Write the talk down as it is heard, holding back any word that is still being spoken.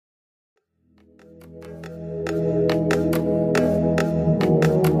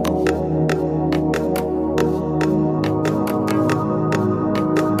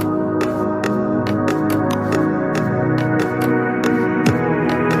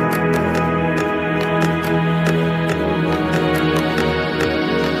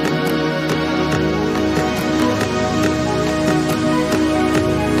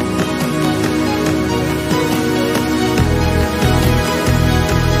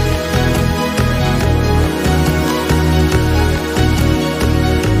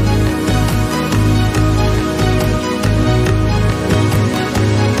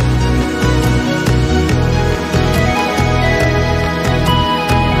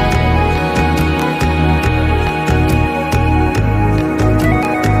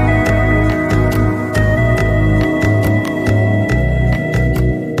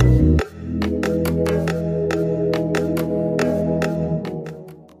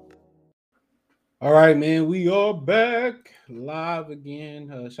All right, man. We are back live again.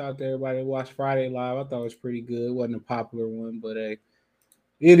 Shout out to everybody that watched Friday Live. I thought it was pretty good. It wasn't a popular one, but hey,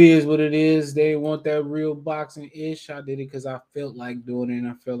 it is what it is. They want that real boxing ish. I did it because I felt like doing it, and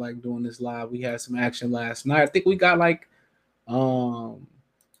I felt like doing this live. We had some action last night. I think we got um,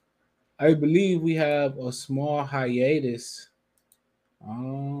 I believe we have a small hiatus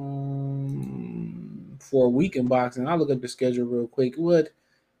for a week in boxing. I'll look up the schedule real quick. What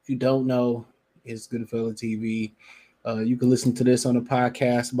if you don't know? It's Goodfella TV. You can listen to this on the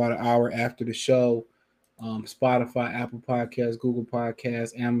podcast about an hour after the show. Spotify, Apple Podcasts, Google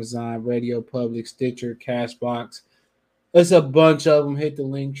Podcasts, Amazon, Radio Public, Stitcher, Cashbox. There's a bunch of them. Hit the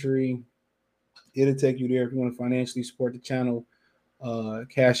link tree. It'll take you there if you want to financially support the channel.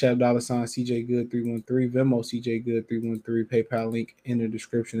 Cash App $ CJ Good 313, Venmo CJ Good 313, PayPal link in the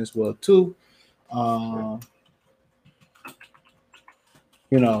description as well too. Uh,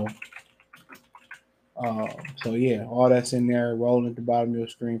 you know, so yeah, all that's in there, rolling at the bottom of your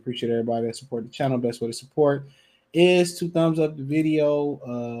screen. Appreciate everybody that support the channel. Best way to support is to thumbs up the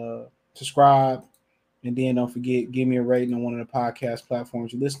video, subscribe, and then don't forget, give me a rating on one of the podcast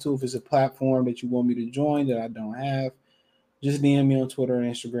platforms you listen to. If it's a platform that you want me to join that I don't have, just DM me on Twitter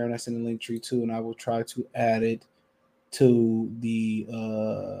and Instagram. That's in the link tree too, and I will try to add it to the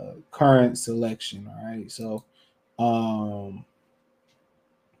current selection. All right. So, um,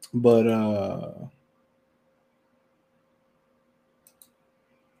 but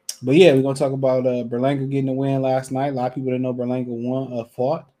yeah, we're gonna talk about Berlanga getting the win last night. A lot of people didn't know Berlanga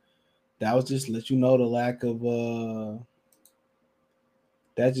fought. That was just let you know the lack of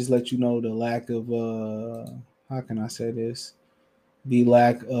that just let you know the lack of how can I say this? The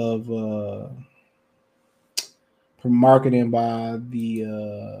lack of marketing by the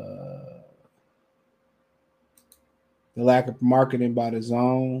lack of marketing by the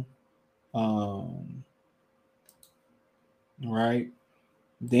zone. Right.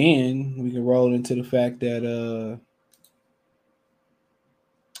 Then we can roll into the fact that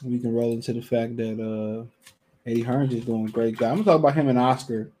Eddie Hearns is doing a great job. I'm gonna talk about him and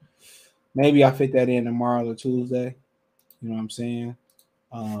Oscar. Maybe I fit that in tomorrow or Tuesday. You know what I'm saying?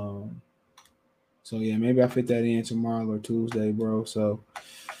 So yeah, maybe I fit that in tomorrow or Tuesday, bro. So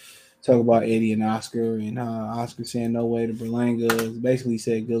talk about Eddie and Oscar, and Oscar saying no way to Berlanga. Basically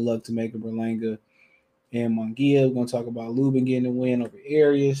said good luck to make a Berlanga and Munguia. We're gonna talk about Lubin getting a win over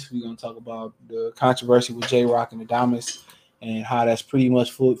Arias. We're gonna talk about the controversy with J Rock and Adamas and how that's pretty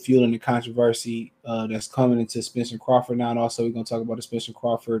much fueling the controversy that's coming into Spence and Crawford now. And also, we're gonna talk about the Spence and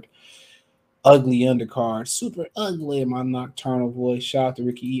Crawford ugly undercard, super ugly in my nocturnal voice. Shout out to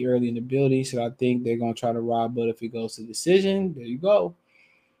Ricky E early in the building. Said I think they're gonna try to rob, but if it goes to decision, there you go.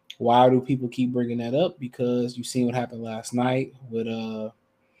 Why do people keep bringing that up? Because you seen what happened last night with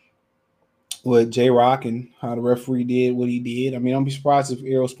J Rock and how the referee did what he did. I mean, don't be surprised if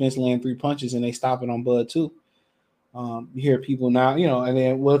Errol Spence land 3 punches and they stop it on Bud too. You hear people now, and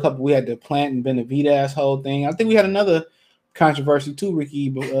then we had the Plant and Benavidez whole thing. I think we had another controversy too, Ricky,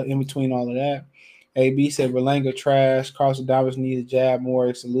 in between all of that. AB said Berlanga trash. Carlos Adamas needs a jab more.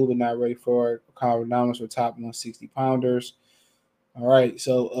 It's a Lubin not ready for it. Carlos Adamas for top 160 pounders. All right,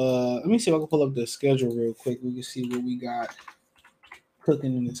 so let me see if I can pull up the schedule real quick. We can see what we got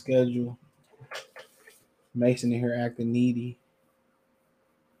cooking in the schedule. Mason in here acting needy.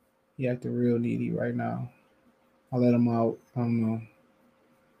 He acting real needy right now. I'll let him out. I don't know.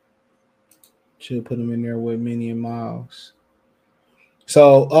 Should put him in there with Minnie and Miles.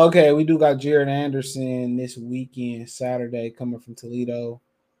 So, okay, we do got Jared Anderson this weekend, Saturday, coming from Toledo.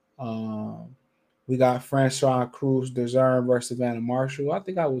 We got Francois Cruz Desern versus Savannah Marshall. I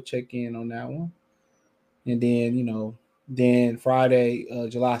think I will check in on that one. And then, then Friday,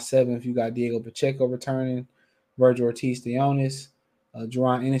 July 7th, you got Diego Pacheco returning, Virgil Ortiz Theonis,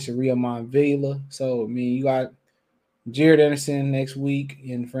 Jerron Ennis and Rio Monvila. So, I mean, you got Jared Anderson next week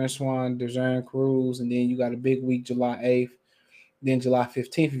and Francois Desern Cruz. And then you got a big week, July 8th. Then July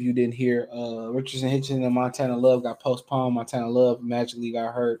 15th, if you didn't hear, Richardson Hitchens and Montana Love got postponed. Montana Love magically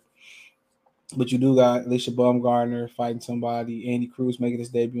got hurt. But you do got Alicia Baumgartner fighting somebody. Andy Cruz making his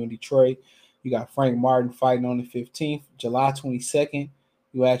debut in Detroit. You got Frank Martin fighting on the 15th. July 22nd,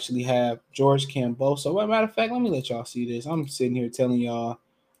 you actually have George Camboso. Well, matter of fact, let me let y'all see this. I'm sitting here telling y'all,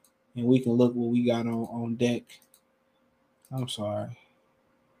 and we can look what we got on deck. I'm sorry.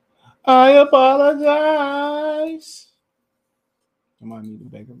 I apologize. I might need a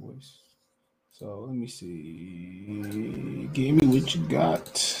bigger voice. So let me see. Give me what you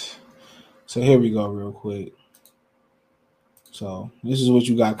got. So here we go real quick. So this is what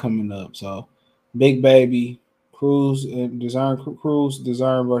you got coming up. So Big Baby, Cruz and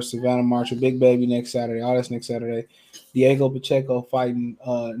Dezern versus Savannah Marshall, Big Baby next Saturday. All that's next Saturday. Diego Pacheco fighting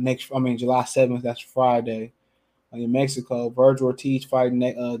July 7th. That's Friday. In Mexico, Virgil Ortiz fighting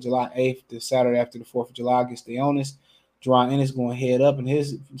July 8th, the Saturday after the 4th of July against Leonis. Jerron Ennis going head up in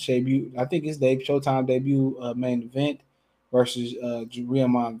his debut. I think his Showtime debut main event versus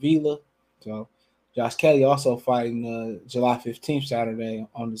Riamon Vila. So Josh Kelly also fighting July 15th, Saturday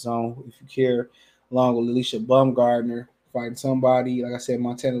on the zone, if you care, along with Alicia Bumgardner fighting somebody. Like I said,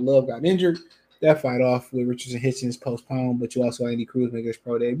 Montana Love got injured. That fight off with Richardson Hitchens postponed, but you also had Andy Cruz make his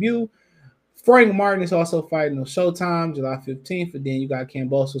pro debut. Frank Martin is also fighting on Showtime July 15th, and then you got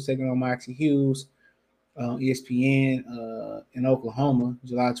Camboso taking on Maxie Hughes, ESPN in Oklahoma,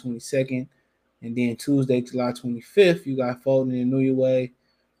 July 22nd. And then Tuesday, July 25th, you got Fulton in Nuyaway.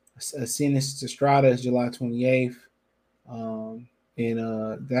 Sinis Estrada is July 28th. And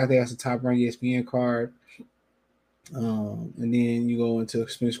I think that's the top ranked ESPN card. And then you go into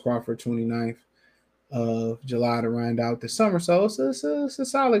Spence Crawford 29th of July to round out the summer. So it's a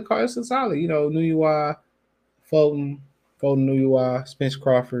solid card. It's a solid, Nuyaway, Fulton, Nuyaway, Spence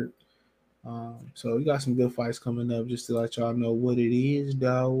Crawford. So you got some good fights coming up just to let y'all know what it is,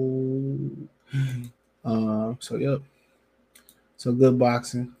 dog. So yep. So good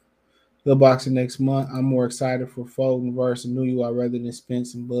boxing. Good boxing next month. I'm more excited for Fulton versus Nuyaway rather than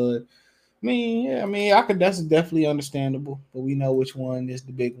Spence and Bud. That's definitely understandable, but we know which one is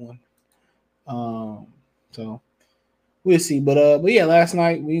the big one. So we'll see. But yeah, last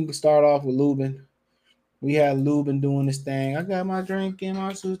night we can start off with Lubin. We had Lubin doing this thing. I got my drink in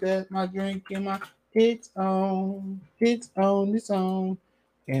my suit, that my drink in my it's on.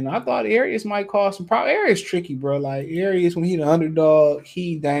 And I thought Arias might cause some problem. Arias tricky, bro. Like Arias, when he the underdog,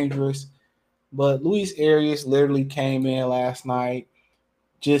 he dangerous. But Luis Arias literally came in last night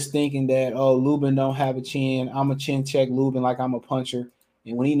just thinking that, Lubin don't have a chin. I'm a chin check Lubin like I'm a puncher.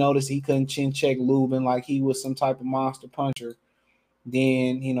 And when he noticed he couldn't chin check Lubin like he was some type of monster puncher,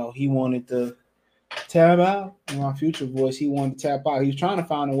 then, he wanted to tap out. In my future voice, he wanted to tap out. He was trying to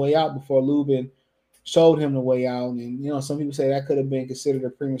find a way out before Lubin showed him the way out. And, some people say that could have been considered a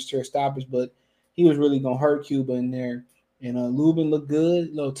premature stoppage, but he was really going to hurt Cuba in there. And Lubin looked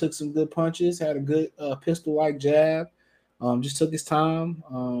good, took some good punches, had a good pistol-like jab, just took his time,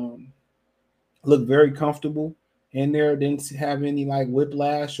 looked very comfortable in there, didn't have any like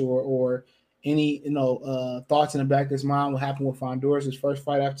whiplash or any, thoughts in the back of his mind what happened with Fondor, his first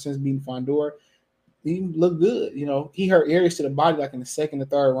fight after since beating Fondor. He looked good. He hurt Arias to the body like in the second or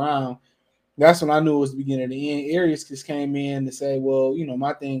third round. That's when I knew it was the beginning of the end. Arias just came in to say, well,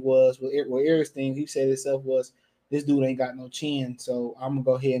 my thing was, Arias' thing, he said himself was, this dude ain't got no chin, so I'm going to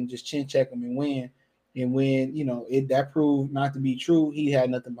go ahead and just chin check him and win. And when, that proved not to be true, he had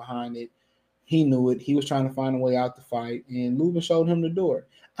nothing behind it. He knew it. He was trying to find a way out the fight, and Lubin showed him the door.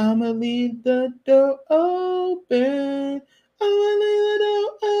 I'm going to leave the door open.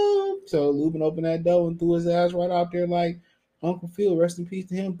 So Lubin opened that door and threw his ass right out there like Uncle Phil. Rest in peace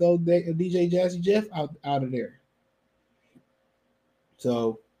to him. Throw DJ Jazzy Jeff out of there.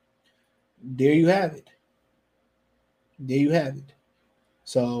 So there you have it.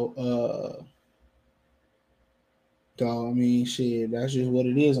 So shit, that's just what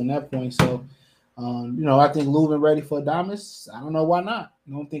it is on that point. So I think Lubin ready for Adames. I don't know why not.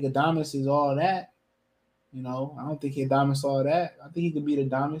 I don't think Adames is all that. I don't think Adames all that. I think he could beat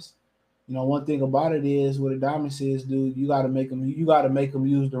Adames. One thing about it is what Adames is, dude, you gotta make him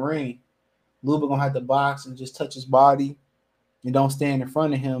use the ring. Lubin gonna have to box and just touch his body and don't stand in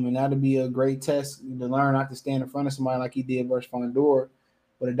front of him, and that'll be a great test to learn not to stand in front of somebody like he did versus Fondor.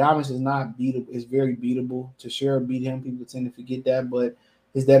 But Adames is not beatable. It's very beatable. To sure beat him, people tend to forget that, but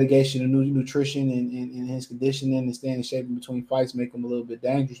his dedication to nutrition and his conditioning and staying in shape in between fights make him a little bit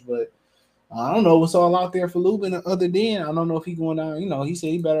dangerous. But I don't know what's all out there for Lubin other than I don't know if he's going down. He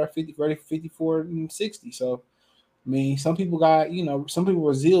said he better at 50, ready for 54 and 60. So, some people got, some people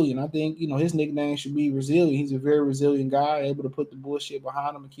resilient. I think, his nickname should be resilient. He's a very resilient guy, able to put the bullshit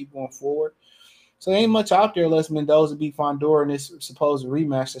behind him and keep going forward. So there ain't much out there unless Mendoza beat Fondor in this supposed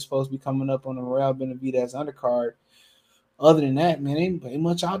rematch that's supposed to be coming up on the Real Benavidez undercard. Other than that, man, ain't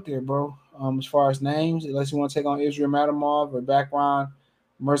much out there, bro. As far as names, unless you want to take on Israel Madamov or background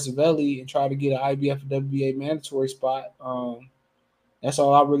Merzavelli and try to get an IBF or WBA mandatory spot. That's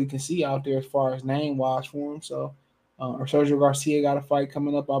all I really can see out there as far as name-wise for him. So, Sergio Garcia got a fight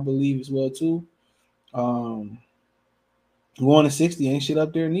coming up, I believe, as well, too. Going to 60 ain't shit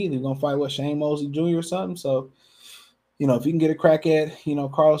up there neither. Going to fight, Shane Mosley Jr. or something. So, if you can get a crack at,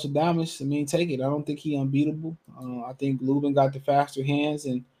 Carlos Adames, take it. I don't think he unbeatable. I think Lubin got the faster hands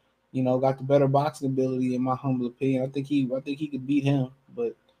and got the better boxing ability in my humble opinion. I think he could beat him,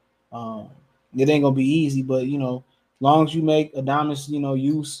 but um, it ain't gonna be easy. But as long as you make Adamas,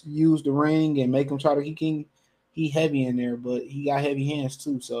 use the ring and make him try to he heavy in there, but he got heavy hands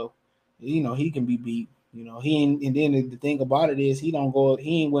too, so he can be beat. He ain't, and then the thing about it is he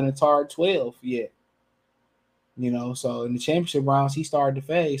ain't winning tar 12 yet. So in the championship rounds, he started to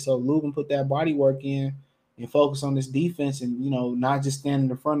fade. So Lubin put that body work in and focus on this defense and, not just standing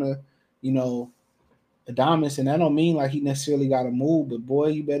in front of, Adamas. And that don't mean like he necessarily got to move, but boy,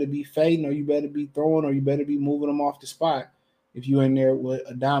 you better be fading or you better be throwing or you better be moving him off the spot if you're in there with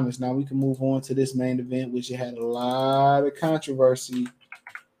Adamas. Now we can move on to this main event, which had a lot of controversy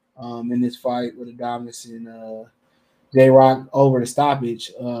in this fight with Adamas and J-Rock over the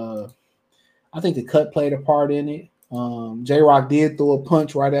stoppage. I think the cut played a part in it. J-Rock did throw a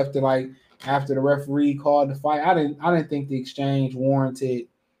punch right after the referee called the fight. I didn't think the exchange warranted,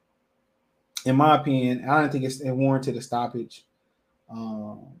 in my opinion. I didn't think it warranted a stoppage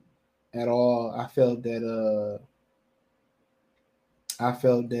at all. I felt that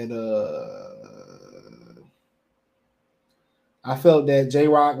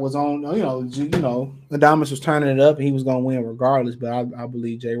J-Rock was on. Adamas was turning it up and he was gonna win regardless. But I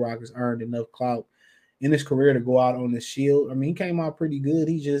believe J-Rock has earned enough clout in his career to go out on the shield. I mean, he came out pretty good.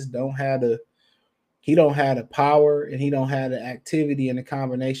 He just don't have the power and he don't have the activity and the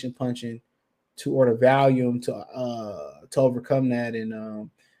combination punching or the volume to overcome that. And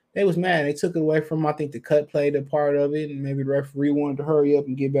they was mad. They took it away from him. I think the cut played a part of it, and maybe the referee wanted to hurry up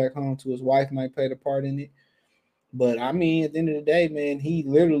and get back home to his wife. Might play a part in it. But I mean, at the end of the day, man, he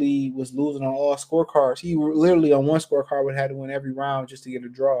literally was losing on all scorecards. He literally on one scorecard would have had to win every round just to get a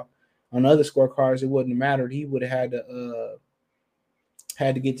draw. On other scorecards, it wouldn't have mattered. He would have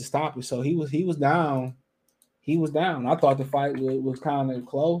had to get to stop it. So he was down. He was down. I thought the fight was kind of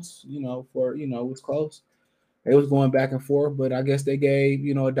close. It was close. It was going back and forth, but I guess they gave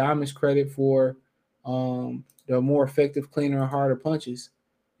Adamas credit for the more effective, cleaner, and harder punches.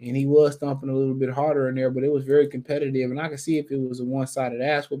 And he was thumping a little bit harder in there, but it was very competitive. And I could see if it was a one-sided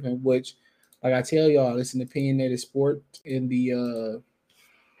ass whooping, which, like I tell y'all, it's an opinionated sport. In the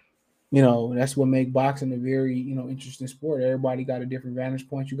that's what makes boxing a very interesting sport. Everybody got a different vantage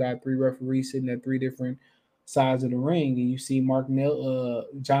point. You got three referees sitting at three different sides of the ring, and you see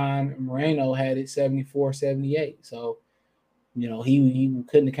John Moreno had it 74-78. So he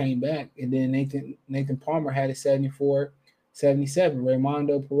couldn't have came back. And then Nathan Palmer had it 74-77.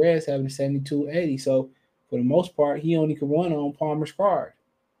 Raymondo Perez having a 72-80. So for the most part, he only could run on Palmer's card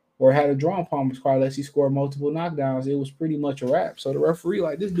or had a draw on Palmer's card unless he scored multiple knockdowns. It was pretty much a wrap. So the referee,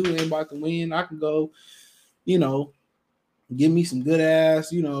 like, this dude ain't about to win. I can go, give me some good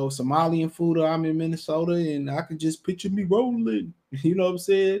ass, Somalian food. I'm in Minnesota and I can just picture me rolling. You know what I'm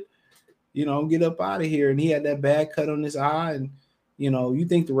saying? Get up out of here. And he had that bad cut on his eye. And, you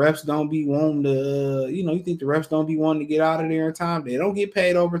think the refs don't be wanting to, get out of there in time. They don't get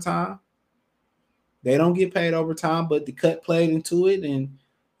paid overtime. But the cut played into it. And,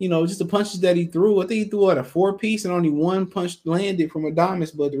 just the punches that he threw. I think he threw a 4-piece and only one punch landed from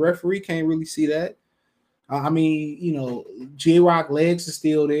Adamas, but the referee can't really see that. I mean, J-Rock legs are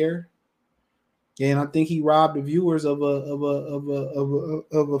still there. And I think he robbed the viewers of a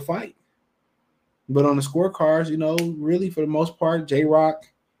fight. But on the scorecards, really for the most part, J-Rock,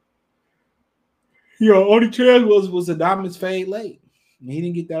 only chance was Adamas fade late. And he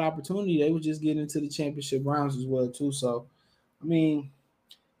didn't get that opportunity. They were just getting into the championship rounds as well, too. So, I mean,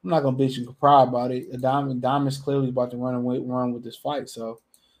 I'm not gonna bitch and cry about it. Adamas clearly about to run with this fight. So,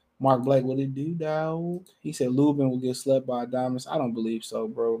 Mark Blake, what it do, dog? He said Lubin will get slept by Adamas. I don't believe so,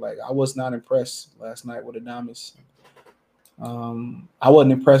 bro. Like, I was not impressed last night with Adamas. I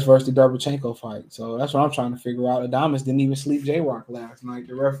wasn't impressed versus the Derbychenko fight. So that's what I'm trying to figure out. Adamas didn't even sleep J-Rock last night.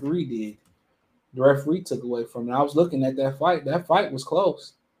 The referee did. The referee took away from it. I was looking at that fight. That fight was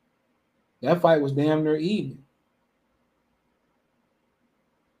close. That fight was damn near even.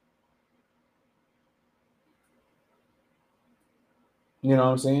 You know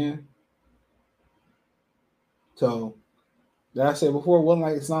what I'm saying? So, like I said before,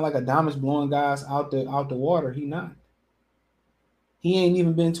 it's not like Adamas blowing guys out the water. He not. He ain't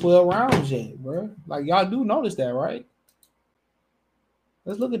even been 12 rounds yet, bro. Like, y'all do notice that, right?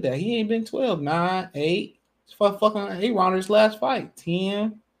 Let's look at that. He ain't been 12, 9, 8. It's fucking 8 rounders last fight.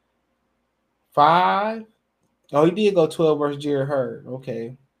 10, 5. Oh, he did go 12 versus Jared Hurd.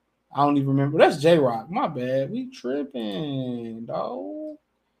 Okay. I don't even remember. That's J-Rock. My bad. We tripping, dog.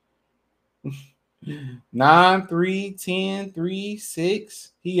 9, 3, 10, 3,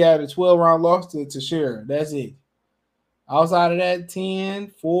 6. He had a 12-round loss to Shearer. That's it. Outside of that,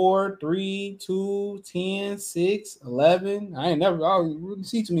 10, 4, 3, 2, 10, 6, 11. I really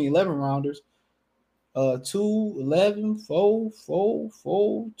see too many 11 rounders. 2, 11, 4, 4,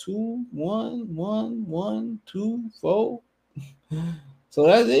 4, 2, 1, 1, 1, 2, 4. So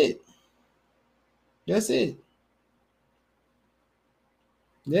that's it. That's it.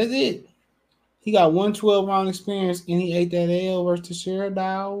 That's it. He got 112 round experience and he ate that L versus Teixeira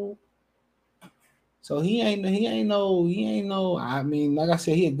dog. So he ain't no. I mean, like I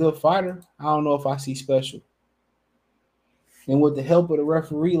said, he a good fighter. I don't know if I see special. And with the help of the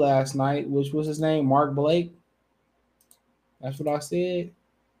referee last night, which was his name, Mark Blake. That's what I said.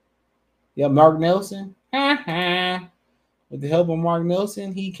 Yeah, Mark Nelson. With the help of Mark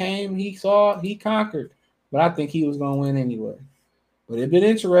Nelson, he came, he saw, he conquered. But I think he was gonna win anyway. But it's been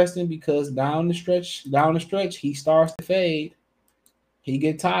interesting because down the stretch, he starts to fade. He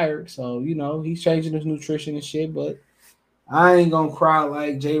get tired. So, he's changing his nutrition and shit, but I ain't gonna cry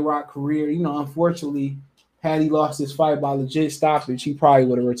like J-Rock career. Unfortunately, had he lost his fight by legit stoppage, he probably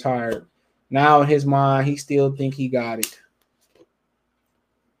would have retired. Now in his mind, he still think he got it.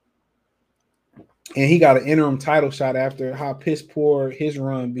 And he got an interim title shot after how piss poor his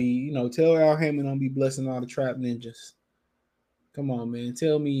run be. Tell Al Hammond don't be blessing all the trap ninjas. Come on, man.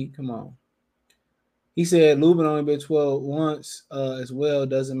 Tell me, come on. He said Lubin only been 12 once as well.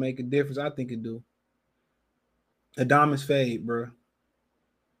 Doesn't make a difference. I think it do. Adamas fade, bro.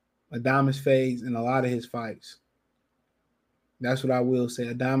 Adamas fades in a lot of his fights. That's what I will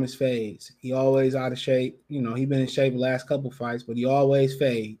say. Adamas fades. He always out of shape. He been in shape the last couple fights, but he always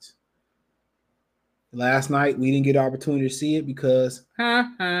fades. Last night, we didn't get an opportunity to see it because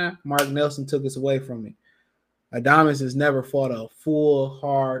Mark Nelson took us away from it. Adamas has never fought a full,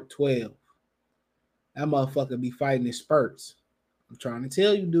 hard 12. That motherfucker be fighting in spurts. I'm trying to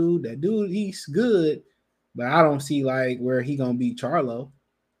tell you, dude, that dude, he's good, but I don't see, where he going to beat Charlo.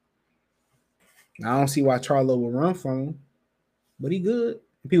 I don't see why Charlo will run from him, but he good.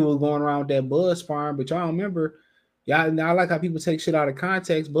 People were going around with that Bud sparring, but y'all remember, I like how people take shit out of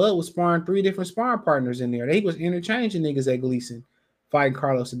context. Bud was sparring 3 different sparring partners in there. They was interchanging niggas at Gleason, fighting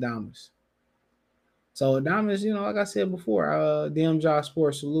Carlos Adames. So Adames, like I said before, DMJ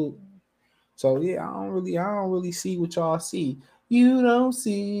Sports salute. So yeah, I don't really see what y'all see. You don't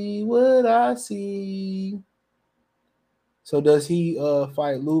see what I see. So does he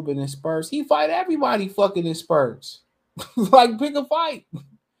fight Lubin in spurts? He fight everybody fucking in spurts. Pick a fight.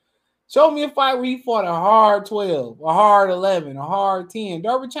 Show me a fight where he fought a hard 12, a hard 11, a hard 10.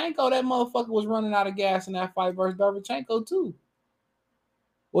 Derevchenko, that motherfucker was running out of gas in that fight versus Derevchenko too.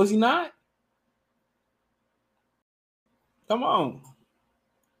 Was he not? Come on.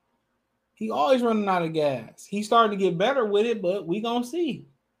 He always running out of gas. He's starting to get better with it, but we gonna see.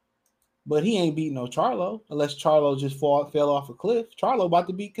 But he ain't beating no Charlo unless Charlo just fell off a cliff. Charlo about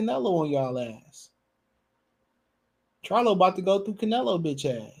to beat Canelo on y'all ass. Charlo about to go through Canelo bitch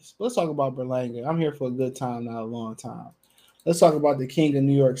ass. Let's talk about Berlanga. I'm here for a good time, not a long time. Let's talk about the king of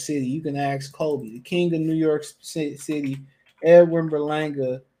New York City. You can ask Kobe, the king of New York City, Edwin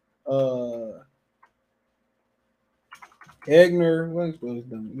Berlanga, Egner. What's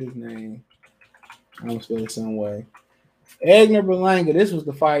his name? I'm spell it some way. Egner Berlanga. This was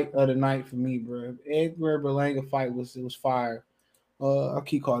the fight of the night for me, bro. Egner Berlanga fight was fire. I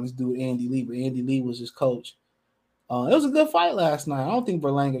keep calling this dude Andy Lee, but Andy Lee was his coach. It was a good fight last night. I don't think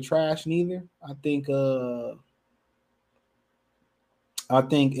Berlanga trashed neither. I think Egner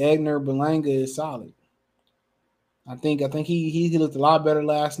Berlanga is solid. I think he looked a lot better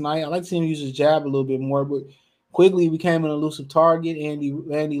last night. I like to see him use his jab a little bit more, but Quigley became an elusive target. Andy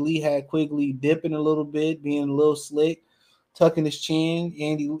Lee had Quigley dipping a little bit, being a little slick, tucking his chin.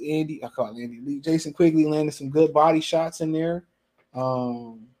 I call it Andy Lee. Jason Quigley landed some good body shots in there.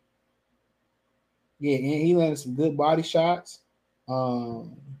 Yeah, he landed some good body shots. He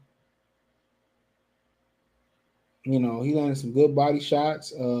landed some good body shots.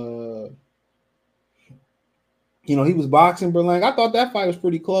 He was boxing Berlanga. I thought that fight was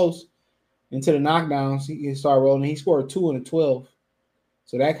pretty close until the knockdowns. He started rolling. He scored 2 in the 12.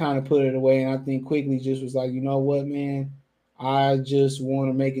 So that kind of put it away. And I think Quigley just was like, you know what, man? I just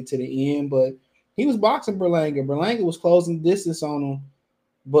want to make it to the end. But he was boxing Berlanga. Berlanga was closing the distance on him.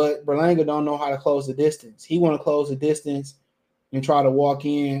 But Berlanga don't know how to close the distance. He want to close the distance and try to walk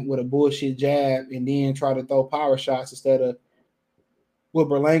in with a bullshit jab and then try to throw power shots instead of what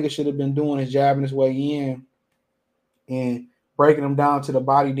Berlanga should have been doing is jabbing his way in and breaking them down to the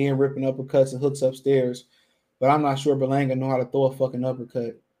body, then ripping uppercuts and hooks upstairs. But I'm not sure Berlanga know how to throw a fucking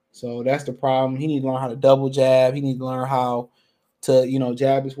uppercut. So that's the problem. He needs to learn how to double jab. He needs to learn how to,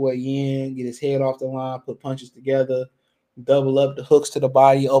 jab his way in, get his head off the line, put punches together. double up the hooks to the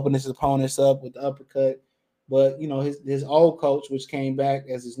body, open his opponents up with the uppercut. But his old coach, which came back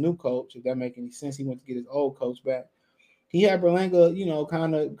as his new coach, if that make any sense, he went to get his old coach back. He had Berlanga,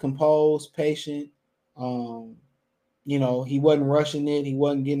 kind of composed, patient. Um, he wasn't rushing it, he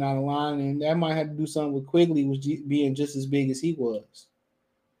wasn't getting out of line, and that might have to do something with Quigley was being just as big as he was.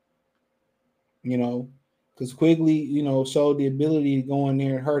 Because Quigley, showed the ability to go in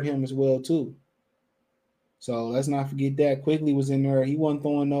there and hurt him as well too. So let's not forget that Quigley was in there. He wasn't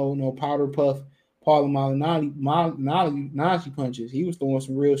throwing no powder puff, Paulo Malignaggi punches. He was throwing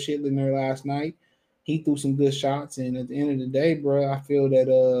some real shit in there last night. He threw some good shots, and at the end of the day, bro, I feel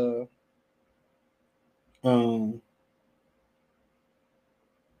that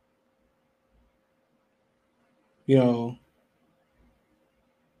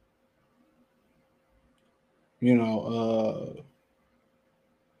you know,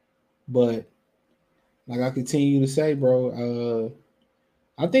 but like I continue to say, bro,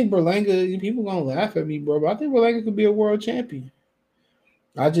 I think Berlanga, people gonna laugh at me, bro, but I think Berlanga could be a world champion.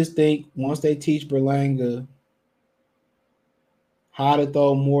 I just think once they teach Berlanga how to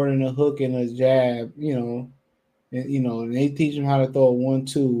throw more than a hook and a jab, and they teach him how to throw a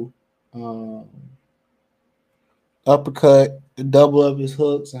 1-2, uppercut, double up his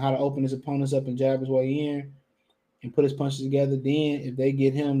hooks, and how to open his opponents up and jab his way in and put his punches together. Then if they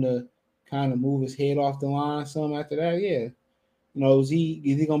get him to kind of move his head off the line some after that, yeah. Is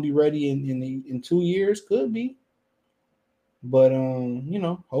he gonna be ready in 2 years? Could be. But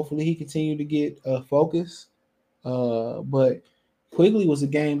hopefully he continue to get focus. But Quigley was a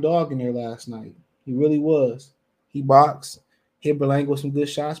game dog in there last night. He really was. He boxed, hit Berlanga with some good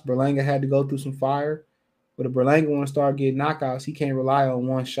shots. Berlanga had to go through some fire. But if Berlanga want to start getting knockouts, he can't rely on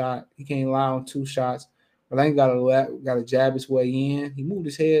one shot. He can't rely on 2 shots. Berlanga got to jab his way in. He moved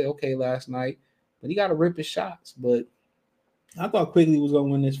his head okay last night, but he got to rip his shots. But I thought Quigley was going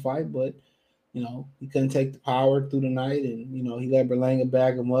to win this fight, but, he couldn't take the power through the night, and, he let Berlanga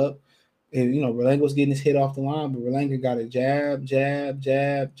bag him up. And, Berlanga was getting his hit off the line, but Berlanga got a jab, jab,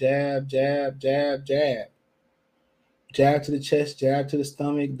 jab, jab, jab, jab, jab. Jab to the chest, jab to the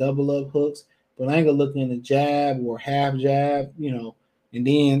stomach, double up hooks. Berlanga looking to jab or half jab, and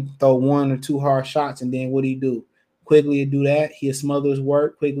then throw 1 or 2 hard shots, and then what he do? Quigley do that. He'll smother his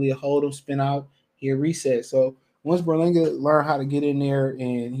work. Quigley hold him, spin out. He'll reset. So once Berlanga learned how to get in there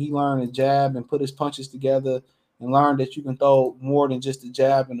and he learned to jab and put his punches together and learned that you can throw more than just a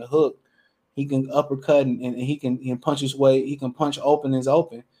jab and a hook, he can uppercut and he can punch his way. He can punch open as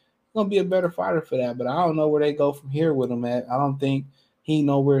open. He's going to be a better fighter for that, but I don't know where they go from here with him at. I don't think he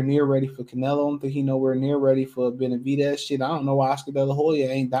nowhere near ready for Canelo. I don't think he nowhere near ready for Benavidez. Shit, I don't know why Oscar De La Hoya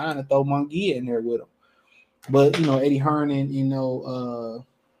ain't dying to throw Munguia in there with him. But, Eddie Hearn and,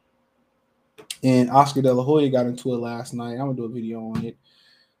 and Oscar De La Hoya got into it last night. I'm going to do a video on it.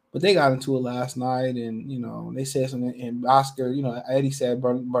 But they got into it last night, and, they said something. And Oscar, Eddie said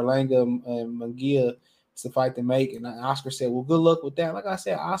Berlanga and Munguia is the fight to make. And Oscar said, well, good luck with that. Like I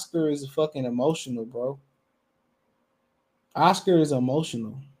said, Oscar is fucking emotional, bro. Oscar is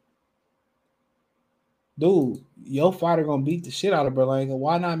emotional. Dude, your fighter gonna beat the shit out of Berlanga.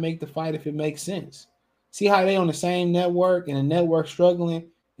 Why not make the fight if it makes sense? See how they on the same network and the network struggling,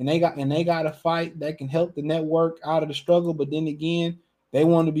 and they got a fight that can help the network out of the struggle, but then again, they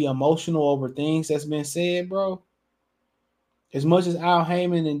want to be emotional over things that's been said, bro. As much as Al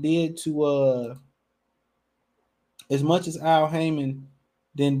Heyman then did to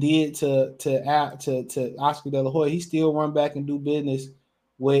Oscar De La Hoya, he still run back and do business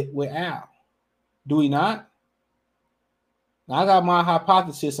with Al. Do we not? Now, I got my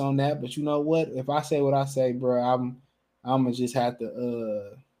hypothesis on that, but you know what? If I say what I say, bro, I'm gonna just have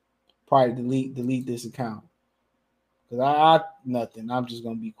to probably delete this account because I nothing. I'm just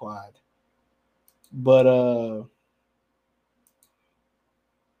gonna be quiet. But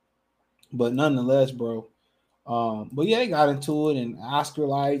nonetheless, bro. But yeah, they got into it, and Oscar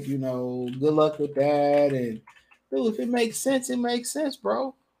good luck with that. And dude, if it makes sense, it makes sense,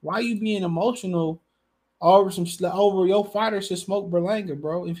 bro. Why you being emotional over your fighter should smoke Berlanga,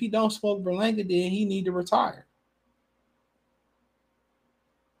 bro? If he don't smoke Berlanga, then he need to retire.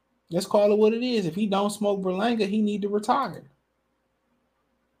 Let's call it what it is. If he don't smoke Berlanga, he need to retire.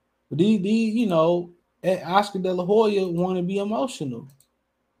 But Oscar De La Hoya want to be emotional.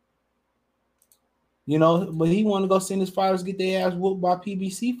 But he want to go send his fighters get their ass whooped by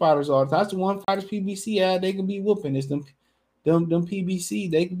PBC fighters all the time. That's the one fighters PBC had they can be whooping. It's them PBC.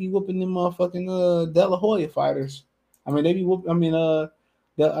 They can be whooping them motherfucking De La Hoya fighters. I mean, they be whooping. I mean,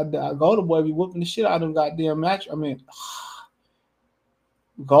 the Golden Boy be whooping the shit out of them goddamn match. I mean,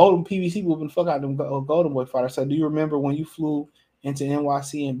 Golden PBC whooping the fuck out of them Golden Boy fighters. So do you remember when you flew into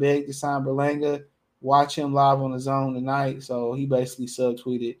NYC and begged to sign Berlanga? Watch him live on the zone tonight. So he basically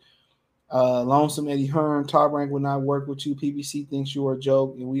subtweeted. Lonesome Eddie Hearn, Top Rank will not work with you. PBC thinks you're a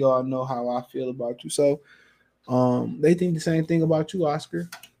joke, and we all know how I feel about you. So they think the same thing about you, Oscar.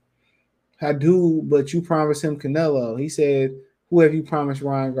 I do, but you promised him Canelo. He said, who have you promised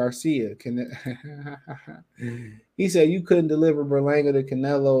Ryan Garcia? He said you couldn't deliver Berlanga to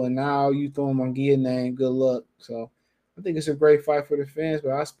Canelo, and now you throw him on Gia name. Good luck. So I think it's a great fight for the fans, but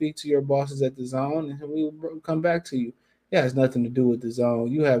I'll speak to your bosses at the zone, and we will come back to you. It has nothing to do with the zone.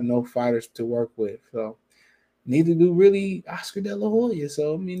 You have no fighters to work with. So neither do really Oscar De La Hoya.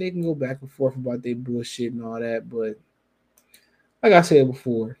 So, I mean, they can go back and forth about their bullshit and all that, but like I said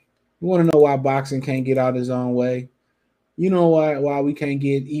before, you want to know why boxing can't get out its own way? You know why we can't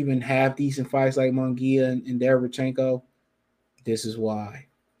get even half decent fights like Munguia and Derevchenko? This is why.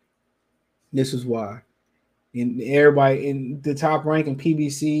 This is why. And everybody in the top rank in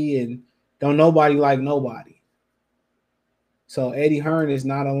PBC and don't nobody like nobody. So Eddie Hearn is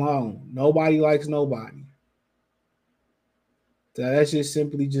not alone. Nobody likes nobody. So that just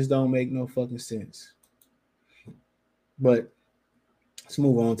simply just don't make no fucking sense. But let's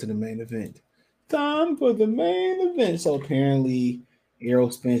move on to the main event. Time for the main event. So apparently,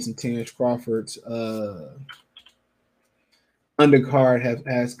 Errol Spence and Terrence Crawford's undercard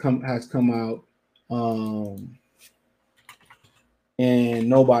has come out, and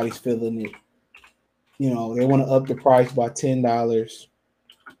nobody's feeling it. You know, they want to up the price by $10.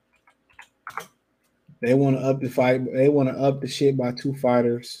 They want to up the fight. They want to up the shit by two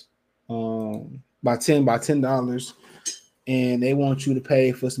fighters, by $10, and they want you to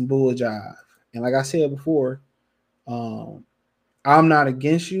pay for some bull jive. And like I said before, I'm not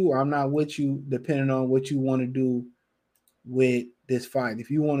against you. I'm not with you, depending on what you want to do with this fight. If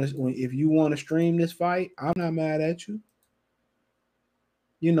you want to stream this fight, I'm not mad at you.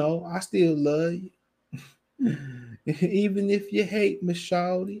 You know, I still love you. Even if you hate Miss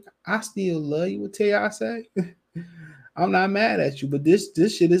Shawty, I still love you. What tell you I say? I'm not mad at you, but this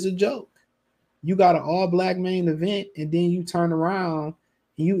shit is a joke. You got an all black main event, and then you turn around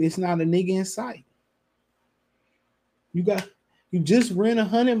and it's not a nigga in sight. You just ran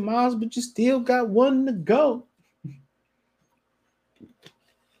 100 miles, but you still got one to go.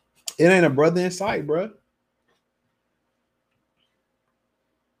 It ain't a brother in sight, bro.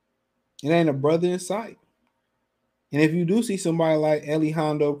 It ain't a brother in sight. And if you do see somebody like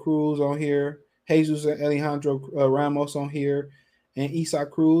Alejandro Cruz on here, Jesus and Alejandro Ramos on here, and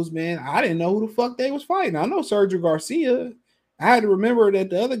Isaac Cruz, man, I didn't know who the fuck they was fighting. I know Sergio Garcia. I had to remember that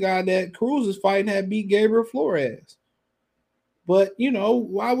the other guy that Cruz was fighting had beat Gabriel Flores. But, you know,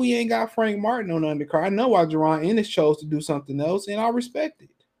 why we ain't got Frank Martin on the undercard? I know why Jerron Ennis chose to do something else, and I respect it.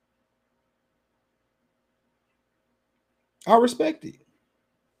 I respect it.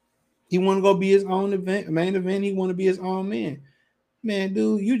 He want to go be his own main event. He want to be his own man. Man,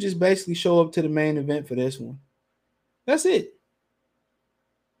 dude, you just basically show up to the main event for this one. That's it.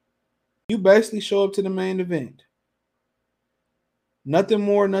 You basically show up to the main event. Nothing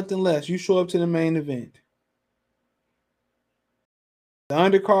more, nothing less. You show up to the main event. The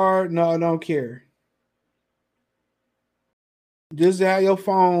undercard, no, I don't care. Just have your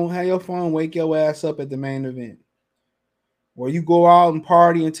phone wake your ass up at the main event. Or you go out and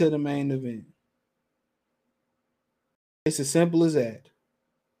party until the main event. It's as simple as that.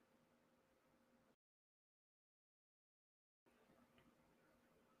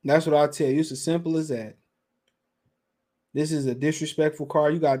 That's what I tell you. It's as simple as that. This is a disrespectful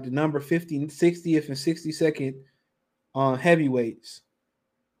card. You got the number 50, 60th, and 62nd heavyweights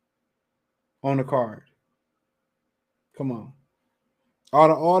on the card. Come on.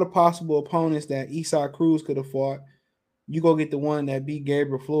 All the possible opponents that Isaac Cruz could have fought, you go get the one that beat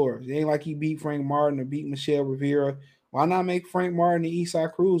Gabriel Flores. It ain't like he beat Frank Martin or beat Michelle Rivera. Why not make Frank Martin and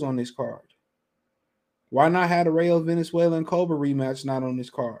Isaac Cruz on this card? Why not have the Rayo Venezuela and Cobra rematch not on this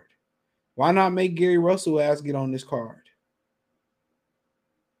card? Why not make Gary Russell ass get on this card?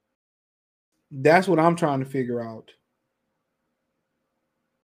 That's what I'm trying to figure out.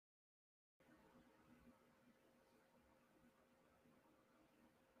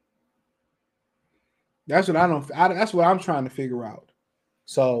 That's what that's what I'm trying to figure out.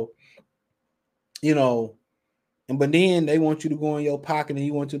 So, you know, but then they want you to go in your pocket and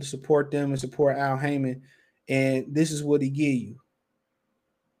you want you to support them and support Al Heyman, and this is what he give you.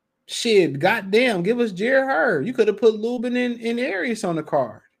 Shit, goddamn, give us Jared Hurd. You could have put Lubin in Arias on the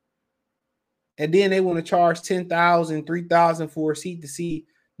card. And then they want to charge $10,000, $3,000 for a seat to see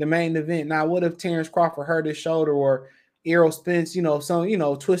the main event. Now, what if Terrence Crawford hurt his shoulder or Errol Spence,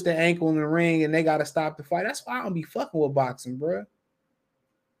 twist their ankle in the ring and they got to stop the fight. That's why I don't be fucking with boxing, bro.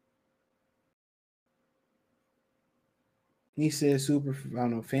 He said,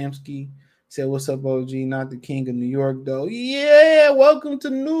 Famsky said, what's up, OG? Not the king of New York, though. Yeah, welcome to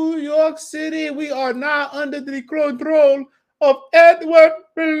New York City. We are now under the control of Edward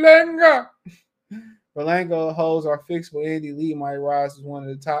Berlanga. Berlanga holds are fixable. Andy Lee might rise as one of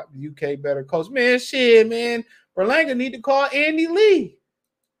the top UK better coaches. Man, shit, man. Berlanga need to call Andy Lee.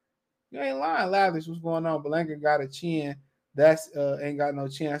 You ain't lying, Lavish. What's going on? Berlanga got a chin. That's ain't got no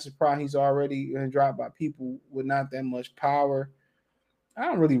chin. That's a problem. He's already dropped by people with not that much power. I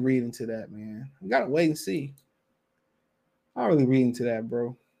don't really read into that, man. We gotta wait and see. I don't really read into that,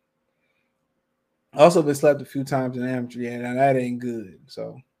 bro. Also been slept a few times in amateur. Yeah, now that ain't good.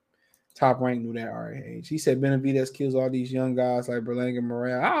 So Top Rank knew that RAH. He said Benavidez kills all these young guys like Berlanga and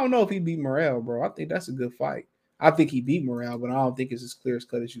Morrell. I don't know if he beat Morrell, bro. I think that's a good fight. I think he beat Morrell, but I don't think it's as clear as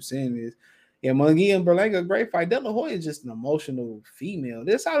cut as you saying it is. Yeah, Munguia and Berlanga, a great fight. De La Hoya is just an emotional female.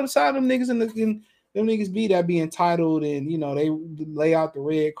 This how them niggas in them niggas be that be entitled and they lay out the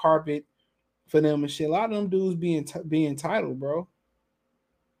red carpet for them and shit. A lot of them dudes be entitled, bro.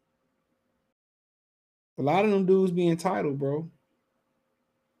 A lot of them dudes be entitled, bro.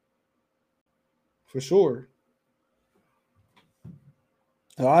 For sure.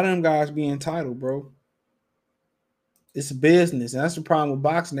 A lot of them guys be entitled, bro. It's a business, and that's the problem with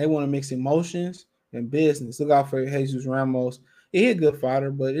boxing. They want to mix emotions and business. Look out for Jesus Ramos. He's a good fighter,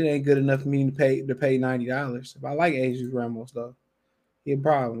 but it ain't good enough for me to pay $90. If I like Jesus Ramos, though, he a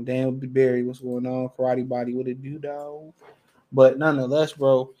problem. Daniel Berry, what's going on? Karate Body, what it do, dog? But nonetheless,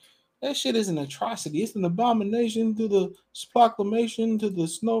 bro, that shit is an atrocity. It's an abomination to the proclamation, to the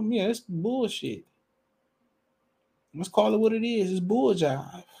snow. Yeah, it's bullshit. Let's call it what it is. It's bull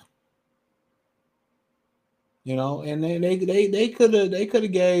jive. And they could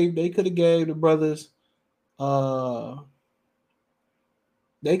have gave the brothers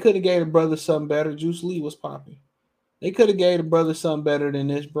they could have gave the brothers something better. Juice Lee was popping. They could have gave the brothers something better than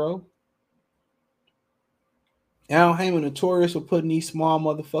this, bro. Al Heyman notorious for putting these small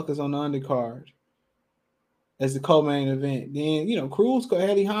motherfuckers on the undercard as the co-main event. Then Cruz,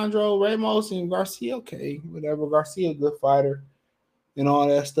 Alejandro, Ramos, and Garcia. Okay, whatever. Garcia, good fighter, and all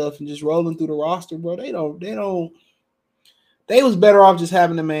that stuff, and just rolling through the roster, bro. They was better off just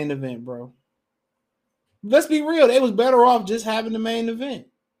having the main event, bro. Let's be real. They was better off just having the main event.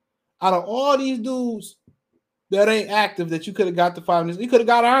 Out of all these dudes that ain't active that you could have got the 5 minutes, you could have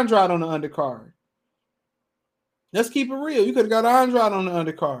got Andrade on the undercard. Let's keep it real. You could have got Andrade on the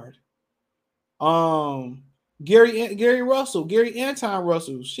undercard. Gary Russell, Gary Anton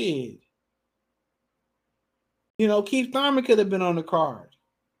Russell, shit. Keith Thurman could have been on the card.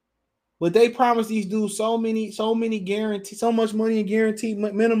 But they promised these dudes so many guaranteed, so much money in guaranteed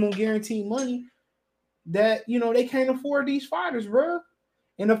minimum guaranteed money that they can't afford these fighters, bro.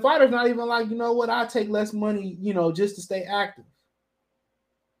 And the fighter's not even like, I take less money, just to stay active.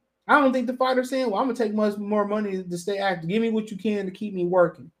 I don't think the fighter's saying, well, I'm gonna take much more money to stay active. Give me what you can to keep me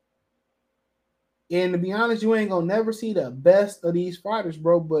working. And to be honest, you ain't gonna never see the best of these fighters,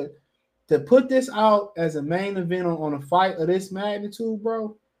 bro. But to put this out as a main event on a fight of this magnitude,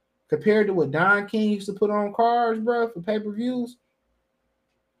 bro, compared to what Don King used to put on cards, bro, for pay-per-views,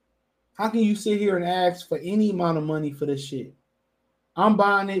 how can you sit here and ask for any amount of money for this shit? I'm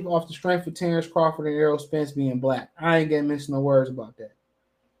buying it off the strength of Terrence Crawford and Errol Spence being black. I ain't getting missing no words about that.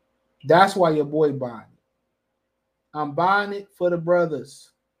 That's why your boy buying it. I'm buying it for the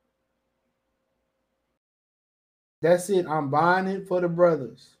brothers. That's it. I'm buying it for the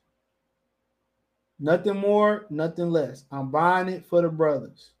brothers. Nothing more, nothing less. I'm buying it for the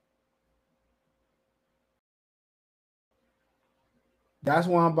brothers. That's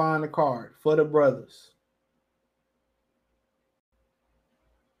why I'm buying the card, for the brothers.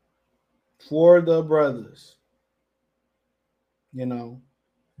 For the brothers.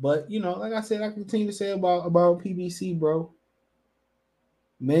 But like I said, I continue to say about PBC, bro.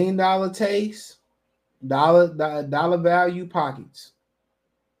 $1 million taste, dollar value pockets.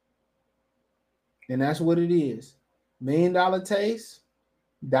 And that's what it is. $1 million taste,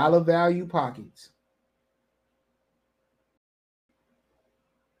 dollar value pockets.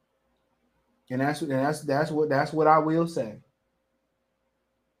 And that's what I will say.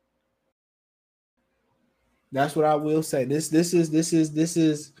 That's what I will say. This is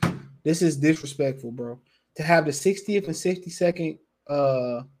disrespectful, bro. To have the 60th and 62nd,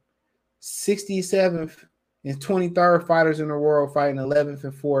 67th and 23rd fighters in the world fighting 11th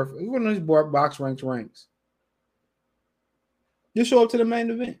and 4th. One of these box ranks. Just show up to the main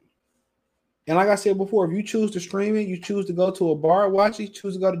event. And like I said before, if you choose to stream it, you choose to go to a bar, watch it, you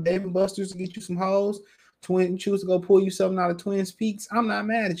choose to go to Dave and Buster's to get you some hoes, choose to go pull you something out of Twin Peaks, I'm not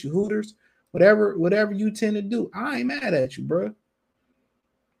mad at you. Hooters, whatever you tend to do, I ain't mad at you, bro.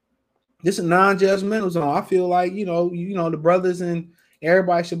 This is a non-judgmental zone. I feel like, the brothers and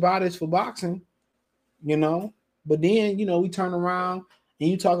everybody should buy this for boxing, But then, we turn around and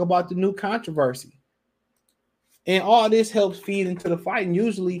you talk about the new controversy. And all this helps feed into the fight. And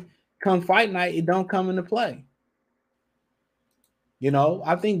usually come fight night, it don't come into play.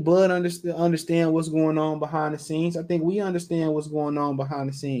 I think Bud understand what's going on behind the scenes. I think we understand what's going on behind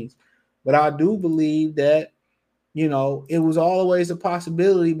the scenes. But I do believe that, it was always a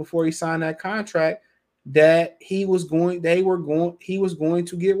possibility before he signed that contract that he was going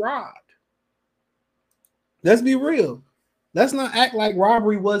to get robbed. Let's be real. Let's not act like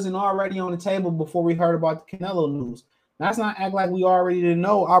Robbery wasn't already on the table before we heard about the Canelo news. Let's not act like we already didn't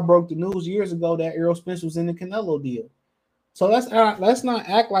know. I broke the news years ago that Errol Spence was in the Canelo deal. So let's not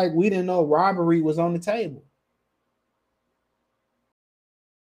act like we didn't know Robbery was on the table.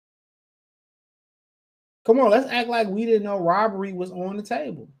 Come on, let's act like we didn't know Robbery was on the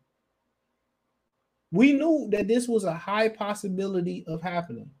table. We knew that this was a high possibility of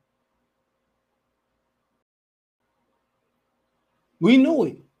happening. We knew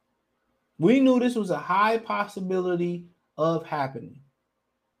it. We knew this was a high possibility of happening.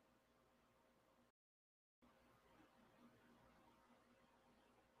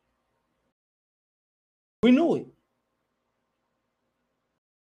 We knew it.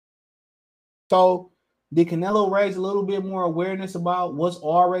 So did Canelo raise a little bit more awareness about what's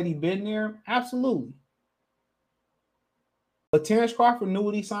already been there? Absolutely. But Terrence Crawford knew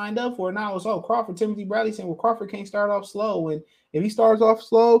what he signed up for. Now it's, Crawford, Timothy Bradley saying, well, Crawford can't start off slow. And if he starts off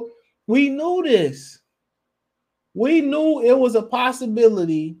slow, we knew this. We knew it was a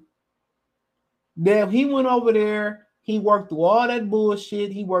possibility that if he went over there, he worked through all that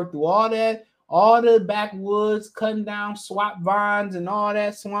bullshit. He worked through all the backwoods, cutting down swamp vines and all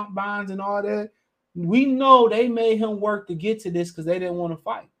that. We know they made him work to get to this because they didn't want to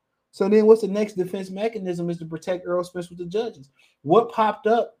fight. So then what's the next defense mechanism is to protect Errol Spence with the judges. What popped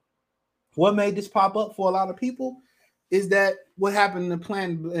up, what made this pop up for a lot of people is that what happened in the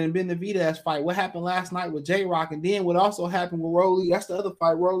Plan and Benavidez fight, what happened last night with J-Rock, and then what also happened with Rolly, that's the other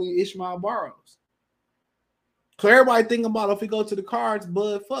fight, Rolly and Ishmael Barrows. So everybody thinking about if we go to the cards,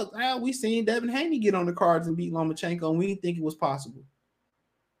 but fuck, we seen Devin Haney get on the cards and beat Lomachenko, and we didn't think it was possible.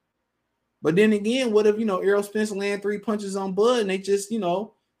 But then again, what if, Errol Spence land 3 punches on Bud and they just,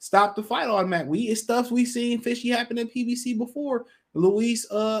 stop the fight automatically? It's stuff we seen fishy happen at PBC before. Luis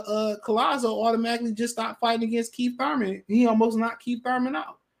Collazo automatically just stopped fighting against Keith Thurman. He almost knocked Keith Thurman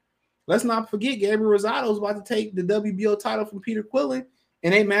out. Let's not forget Gabriel Rosado was about to take the WBO title from Peter Quillen,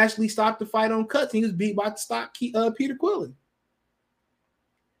 and they magically stopped the fight on cuts. He was about to stop Peter Quillen.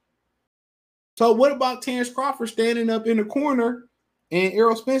 So what about Terrence Crawford standing up in the corner and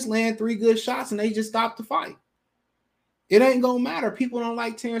Errol Spence land 3 good shots and they just stopped the fight? It ain't going to matter. People don't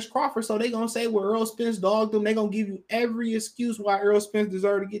like Terrence Crawford, so they're going to say, well, Errol Spence dogged them. They're going to give you every excuse why Errol Spence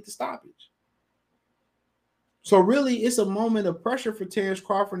deserved to get the stoppage. So really, it's a moment of pressure for Terrence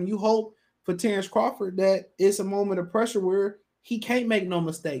Crawford, and you hope for Terrence Crawford that it's a moment of pressure where he can't make no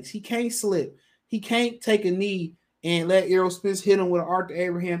mistakes. He can't slip. He can't take a knee and let Errol Spence hit him with an Arthur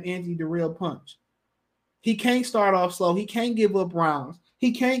Abraham anti-derail punch. He can't start off slow. He can't give up rounds.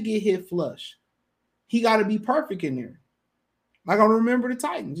 He can't get hit flush. He got to be perfect in there. Like I remember the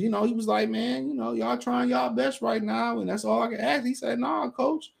Titans, he was like, man, y'all trying y'all best right now, and that's all I can ask. He said, nah,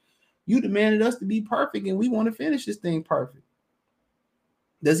 coach, you demanded us to be perfect, and we want to finish this thing perfect.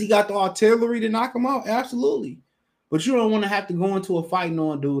 Does he got the artillery to knock him out? Absolutely. But you don't want to have to go into a fight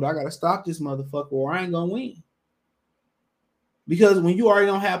knowing, dude, I got to stop this motherfucker or I ain't going to win. Because when you already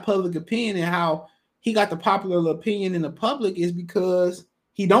don't have public opinion, and how he got the popular opinion in the public is because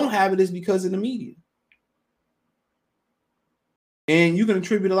he don't have it is because of the media. And you can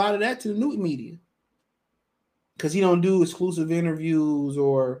attribute a lot of that to the new media because he don't do exclusive interviews,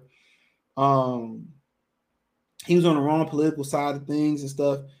 or he was on the wrong political side of things and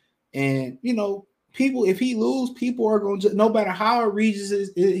stuff. And, people, if he loses, people are going to, no matter how egregious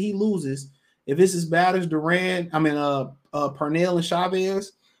he loses, if it's as bad as Pernell and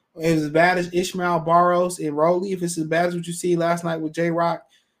Chavez, if it's as bad as Ishmael Barrows and Rolly, if it's as bad as what you see last night with J-Rock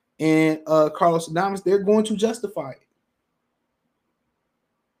and Carlos Adames, they're going to justify it.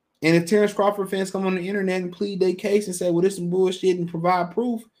 And if Terrence Crawford fans come on the internet and plead their case and say, well, this is some bullshit and provide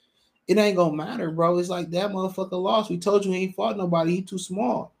proof, it ain't going to matter, bro. It's like that motherfucker lost. We told you he ain't fought nobody. He too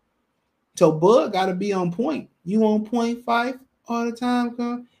small. So Bud got to be on point. You on point, Fife, all the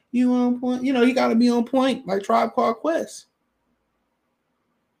time, You on point. You know, he got to be on point like Tribe Called Quest.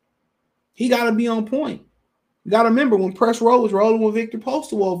 He got to be on point. You got to remember when Press Road was rolling with Victor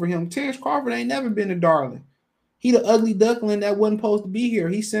Postal over him, Terrence Crawford ain't never been a darling. He the ugly duckling that wasn't supposed to be here.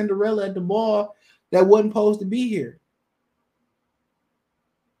 He Cinderella at the ball that wasn't supposed to be here.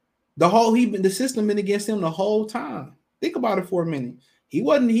 The system been against him the whole time. Think about it for a minute. They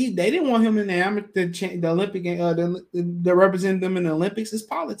didn't want him in the Olympic to represent them in the Olympics. Is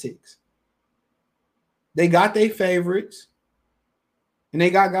politics. They got their favorites, and they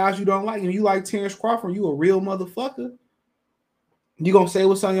got guys you don't like. And you like Terrence Crawford, you a real motherfucker. You gonna say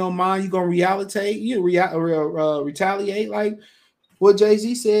what's on your mind. You gonna retaliate like what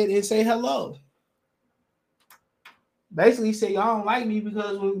Jay-Z said and say hello. Basically, he said y'all don't like me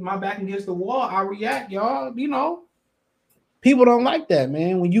because with my back against the wall, I react. Y'all, you know, people don't like that,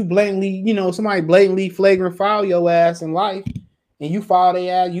 man. When you blatantly, you know, somebody blatantly flagrant foul your ass in life, and you foul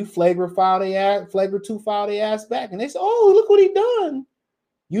their ass, you flagrant foul their ass, flagrant 2 foul their ass back, and they say, "Oh, look what he done."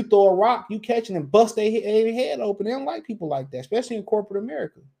 You throw a rock, you catch it and bust their head open. They don't like people like that, especially in corporate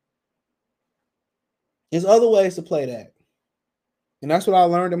America. There's other ways to play that. And that's what I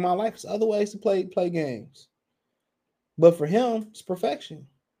learned in my life. There's other ways to play games. But for him, it's perfection.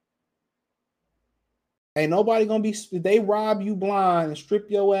 Ain't nobody gonna be, if they rob you blind and strip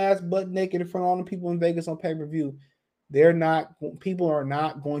your ass butt naked in front of all the people in Vegas on pay-per-view, people are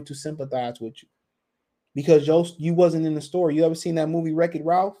not going to sympathize with you. Because you wasn't in the store. You ever seen that movie Wreck-It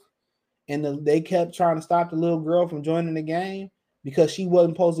Ralph? And they kept trying to stop the little girl from joining the game because she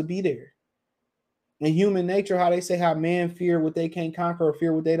wasn't supposed to be there. In human nature, how they say how men fear what they can't conquer or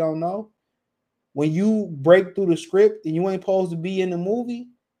fear what they don't know. When you break through the script and you ain't supposed to be in the movie,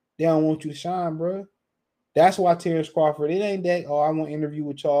 they don't want you to shine, bro. That's why Terrence Crawford, it ain't that, oh, I want to interview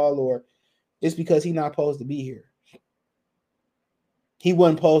with y'all, or it's because he's not supposed to be here. He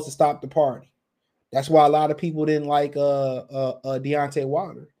wasn't supposed to stop the party. That's why a lot of people didn't like Deontay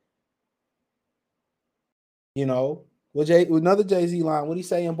Wilder. You know, with another Jay-Z line, what he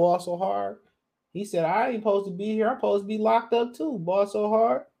say in Ball So Hard? He said, I ain't supposed to be here. I'm supposed to be locked up too. Ball So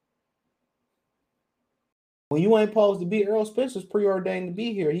Hard. When you ain't supposed to be, Earl Spence was preordained to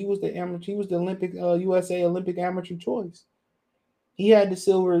be here. He was the amateur, he was the Olympic USA Olympic amateur choice. He had the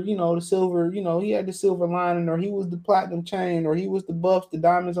silver, he had the silver lining, or he was the platinum chain, or he was the buffs, the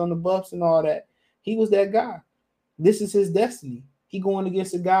diamonds on the buffs and all that. He was that guy. This is his destiny. He going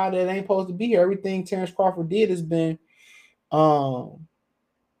against a guy that ain't supposed to be here. Everything Terrence Crawford did has been, how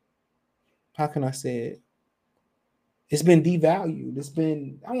can I say it? It's been devalued. It's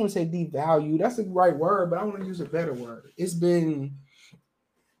been, I want to say devalued. That's the right word, but I want to use a better word. It's been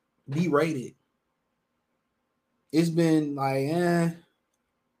derated. It's been like,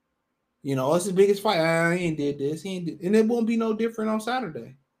 it's the biggest fight. He ain't did this. And it won't be no different on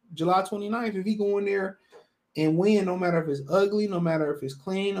Saturday, July 29th. If he go in there and win, no matter if it's ugly, no matter if it's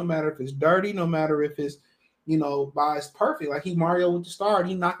clean, no matter if it's dirty, no matter if it's, by it's perfect. Like he Mario with the start,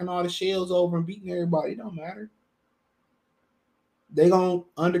 he knocking all the shells over and beating everybody. It don't matter. They gonna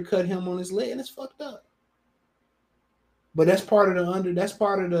undercut him on his leg, and it's fucked up. But that's part of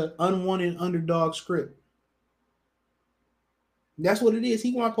the unwanted underdog script. That's what it is.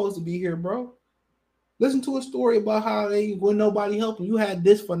 He wasn't supposed to be here, bro. Listen to a story about how when nobody helped him. You had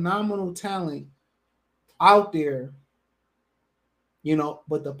this phenomenal talent out there,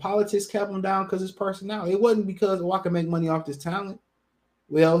 but the politics kept him down because his personality. It wasn't because, I can make money off this talent.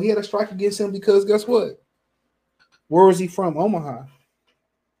 Well, he had a strike against him because guess what? Where was he from? Omaha.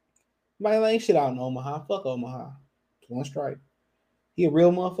 Like, ain't shit out in Omaha. Fuck Omaha. It's one strike. He a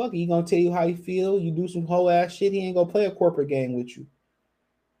real motherfucker. He gonna tell you how he feel. You do some whole ass shit. He ain't gonna play a corporate game with you.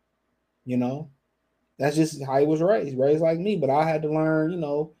 That's just how he was raised. He's raised like me, but I had to learn,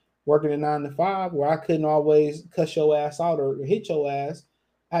 working a 9 to 5 where I couldn't always cuss your ass out or hit your ass.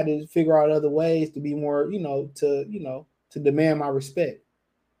 I had to figure out other ways to be more, to demand my respect.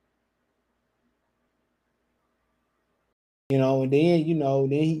 And then,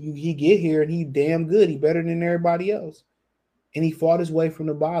 then he get here and he damn good. He better than everybody else. And he fought his way from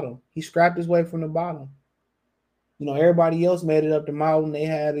the bottom. He scrapped his way from the bottom. Everybody else made it up the mountain. They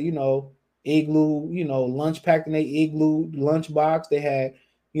had, igloo, lunch packed in their igloo lunch box. They had,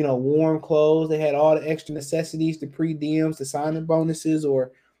 warm clothes. They had all the extra necessities, the pre-diems, the signing bonuses,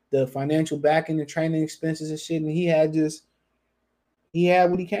 or the financial backing, the training expenses and shit. And he had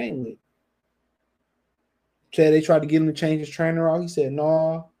what he came with. Said they tried to get him to change his trainer out. He said,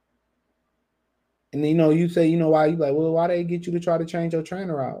 no. And then, you say, why? You like, well, why they get you to try to change your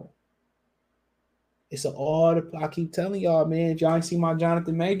trainer out? It's I keep telling y'all, man, if y'all ain't see my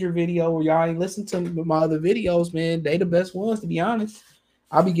Jonathan Major video or y'all ain't listen to my other videos, man, they the best ones, to be honest.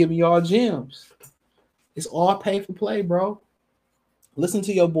 I'll be giving y'all gems. It's all pay for play, bro. Listen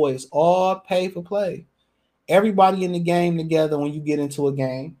to your boy. It's all pay for play. Everybody in the game together when you get into a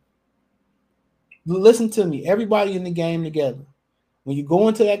game. Listen to me. Everybody in the game together. When you go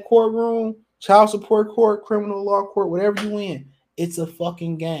into that courtroom, child support court, criminal law court, whatever you in, it's a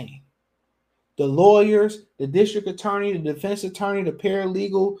fucking game. The lawyers, the district attorney, the defense attorney, the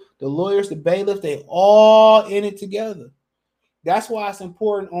paralegal, the lawyers, the bailiff, they all in it together. That's why it's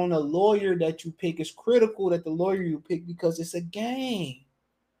important on the lawyer that you pick. It's critical that the lawyer you pick because it's a game.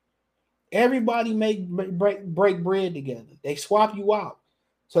 Everybody break bread together. They swap you out.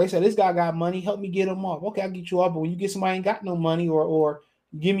 So they said, this guy got money. Help me get him off. Okay, I'll get you off. But when you get somebody ain't got no money or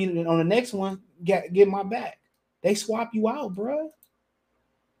give me on the next one, get my back. They swap you out, bro.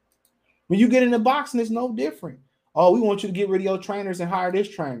 When you get in the boxing, it's no different. Oh, we want you to get rid of your trainers and hire this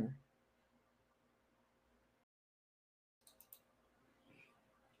trainer.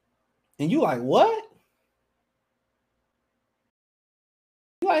 And you like, what?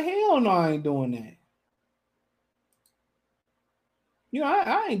 You like, hell no, I ain't doing that. You know,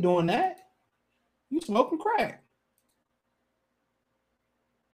 I ain't doing that. You smoking crack.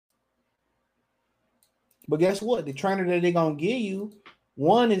 But guess what? The trainer that they're going to give you,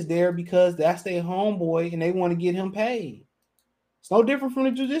 one is there because that's their homeboy and they want to get him paid. It's no different from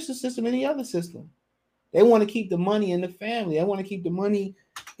the judicial system, any other system. They want to keep the money in the family. They want to keep the money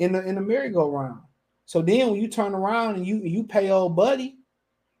in the merry-go-round. So then when you turn around and you pay old buddy,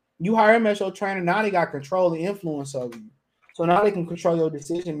 you hire him as your trainer. Now they got control and influence over you. So now they can control your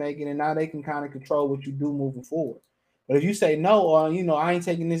decision making, and now they can kind of control what you do moving forward. But if you say no, or I ain't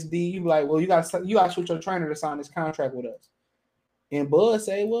taking this deal, you be like, well, you got to switch your trainer to sign this contract with us. And Bud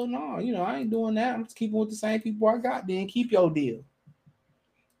say, well, no, I ain't doing that. I'm just keeping with the same people I got. Then keep your deal.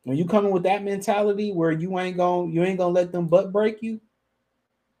 When you coming with that mentality where you ain't gonna let them butt break you,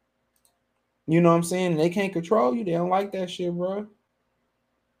 you know what I'm saying? And they can't control you. They don't like that shit, bro.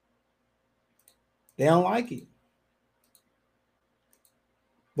 They don't like it.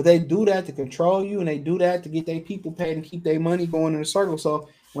 But they do that to control you, and they do that to get their people paid and keep their money going in a circle. So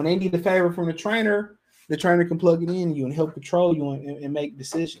when they need a favor from the trainer can plug it in you and help control you and make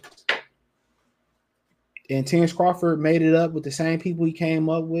decisions. And Terrence Crawford made it up with the same people he came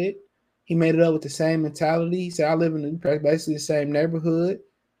up with. He made it up with the same mentality. He said, I live in basically the same neighborhood.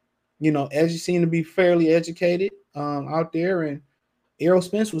 As you seem to be fairly educated out there. And Errol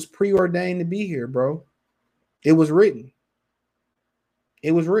Spence was preordained to be here, bro. It was written.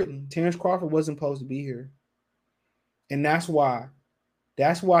 Terrence Crawford wasn't supposed to be here. And that's why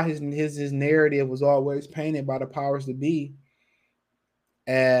his narrative was always painted by the powers that be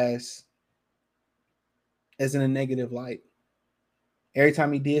as in a negative light. Every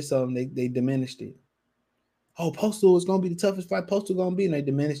time he did something, they diminished it. Oh, Postal is going to be the toughest fight Postal going to be, and they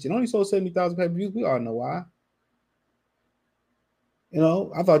diminished it. Only sold 70,000 pay-per-views. We all know why.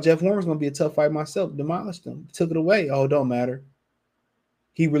 I thought Jeff Horn was going to be a tough fight myself. Demolished him. Took it away. Oh, it don't matter.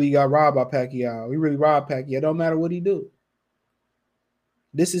 He really got robbed by Pacquiao. He really robbed Pacquiao. It don't matter what he do.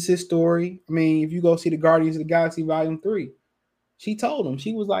 This is his story. I mean, if you go see the Guardians of the Galaxy Volume 3, she told him.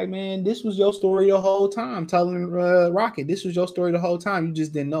 She was like, man, this was your story the whole time. Telling Rocket, this was your story the whole time. You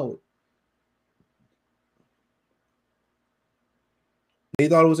just didn't know it. They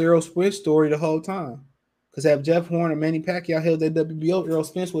thought it was Errol Spence's story the whole time. Because if Jeff Horn and Manny Pacquiao held that WBO, Errol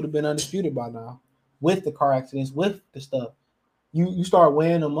Spence would have been undisputed by now. With the car accidents, with the stuff. You start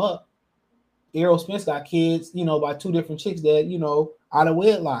weighing them up. Errol Spence got kids, by two different chicks that, out of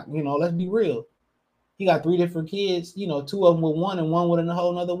wedlock. Let's be real. He got 3 different kids, 2 of them with one and one with a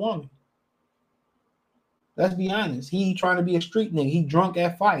whole other woman. Let's be honest. He trying to be a street nigga. He drunk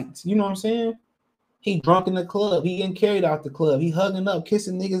at fights. You know what I'm saying? He drunk in the club. He getting carried out the club. He hugging up,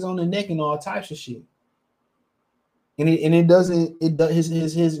 kissing niggas on the neck and all types of shit. And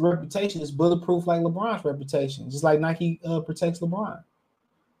his reputation is bulletproof like LeBron's reputation. Just like Nike protects LeBron.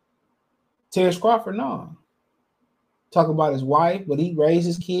 Terrence Crawford, no. Talk about his wife, but he raised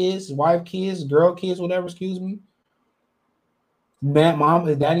his kids, his wife kids, girl kids, whatever, excuse me. Man, mom,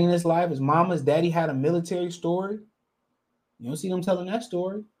 his daddy in his life, his mama, his daddy had a military story. You don't see them telling that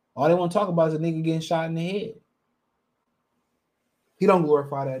story. All they want to talk about is a nigga getting shot in the head. He don't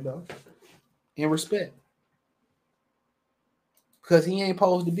glorify that, though. In respect. Because he ain't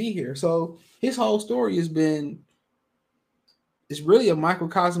supposed to be here. So his whole story has been, it's really a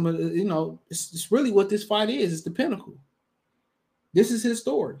microcosm of, it's really what this fight is. It's the pinnacle. This is his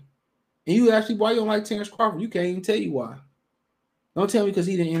story. And you actually, why you don't like Terrence Crawford? You can't even tell you why. Don't tell me because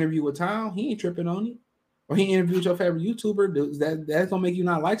he didn't interview with Tom. He ain't tripping on it. Or he interviewed your favorite YouTuber. That's going to make you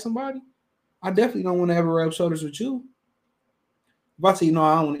not like somebody? I definitely don't want to ever rub shoulders with you. If I tell you no,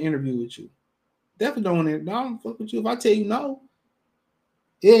 I don't want to interview with you. Definitely don't want to. No, I don't fuck with you. If I tell you no,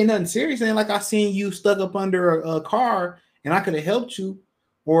 it ain't nothing serious. It ain't like I seen you stuck up under a car and I could have helped you,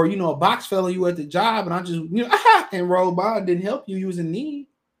 or a box fell on you at the job and I just and rolled by and didn't help you. You was in need.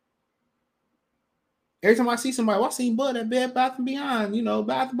 Every time I see somebody, I see Bud at Bed Bath and Beyond,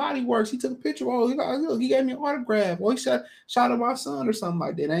 Bath and Body Works. He took a picture. Oh, look, he gave me an autograph. Or he shot at my son or something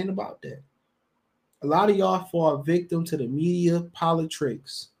like that. It ain't about that. A lot of y'all fall victim to the media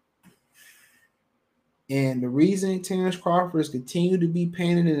politics. And the reason Terrence Crawford is continue to be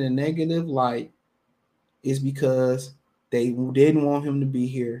painted in a negative light is because they didn't want him to be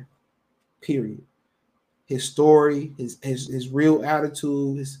here. Period. His story, his real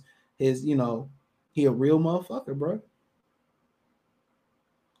attitude, his he a real motherfucker, bro.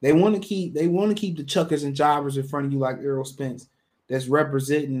 They want to keep the chuckers and jobbers in front of you like Earl Spence, that's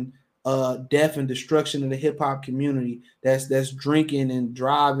representing death and destruction of the hip hop community. That's drinking and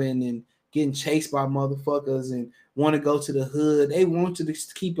driving and getting chased by motherfuckers and want to go to the hood. They want to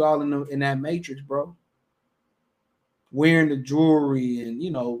keep y'all in that matrix, bro. Wearing the jewelry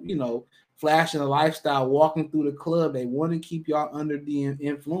and flashing the lifestyle, walking through the club. They want to keep y'all under the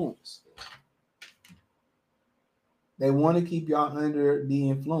influence. They want to keep y'all under the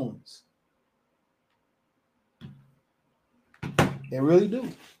influence. They really do.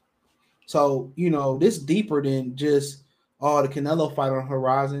 So, this deeper than just, the Canelo fight on the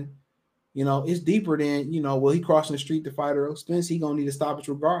horizon. It's deeper than, he crossing the street to fight Earl Spence, he gonna need to stop it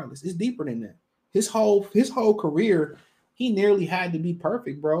regardless. It's deeper than that. His whole career, he nearly had to be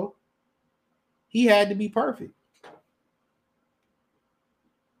perfect, bro. He had to be perfect.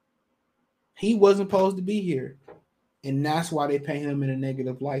 He wasn't supposed to be here. And that's why they paint him in a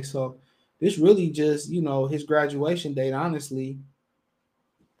negative light. So this really just, his graduation date, honestly,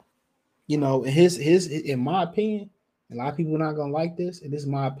 his in my opinion, a lot of people are not gonna like this, and this is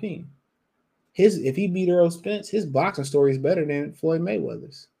my opinion. If he beat Earl Spence, his boxing story is better than Floyd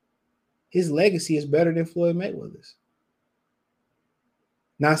Mayweather's. His legacy is better than Floyd Mayweather's.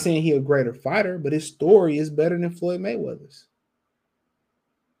 Not saying he's a greater fighter, but his story is better than Floyd Mayweather's.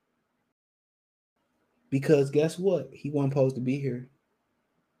 Because guess what? He wasn't supposed to be here.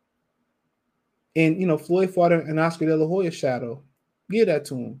 And, Floyd fought an Oscar De La Hoya shadow. Give that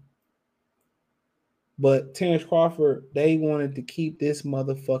to him. But Terrence Crawford, they wanted to keep this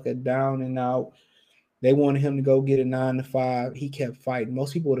motherfucker down and out. They wanted him to go get a 9-to-5. He kept fighting.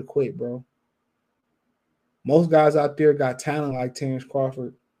 Most people would have quit, bro. Most guys out there got talent like Terrence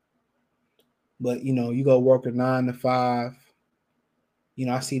Crawford. But, you go work a 9-to-5.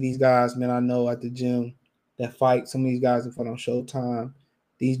 I see these guys, man, I know at the gym that fight. Some of these guys that fight on Showtime.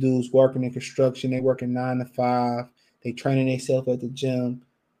 These dudes working in construction. They working 9-to-5. They training themselves at the gym.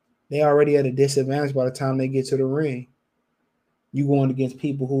 They already at a disadvantage by the time they get to the ring. You going against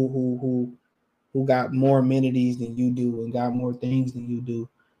people who got more amenities than you do and got more things than you do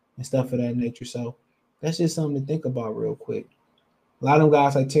and stuff of that nature. So that's just something to think about real quick. A lot of them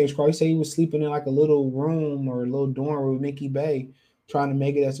guys like Terrence Crawford, say he was sleeping in like a little room or a little dorm with Mickey Bay, trying to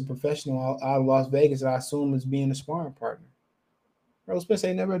make it as a professional out of Las Vegas, and I assume as being a sparring partner. Earl Spence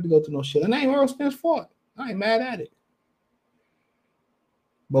ain't never had to go through no shit. And that ain't Earl Spence's fault. I ain't mad at it.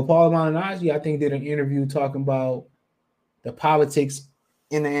 But Paul Malignaggi, I think, did an interview talking about the politics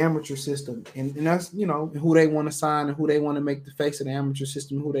in the amateur system. And that's, who they want to sign and who they want to make the face of the amateur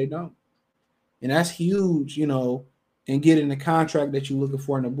system and who they don't. And that's huge, and getting the contract that you're looking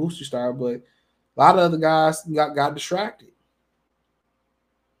for in a booster star. But a lot of other guys got distracted.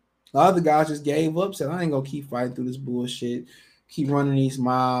 A lot of the guys just gave up, said, I ain't going to keep fighting through this bullshit, keep running these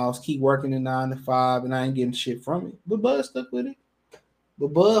miles, keep working the 9-to-5, and I ain't getting shit from it. But Bud stuck with it.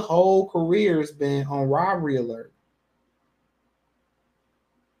 But Bud's whole career has been on robbery alert.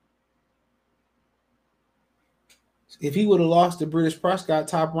 If he would have lost to British Prescott,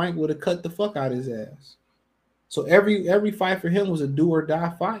 Top Rank would have cut the fuck out of his ass. So every fight for him was a do or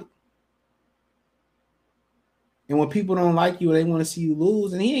die fight. And when people don't like you, they want to see you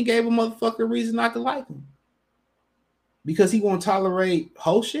lose, and he ain't gave a motherfucker a reason not to like him. Because he won't tolerate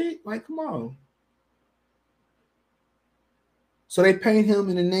whole shit? Like, come on. So they paint him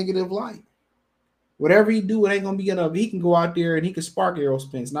in a negative light. Whatever he do, it ain't going to be enough. He can go out there and he can spark Errol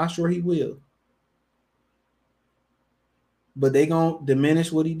Spence. Not sure he will. But they going to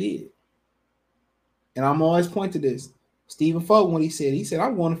diminish what he did. And I'm always pointing to this. Stephen Folk, when he said,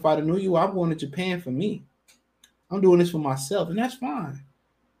 I'm going to fight in New York. I'm going to Japan for me. I'm doing this for myself. And that's fine.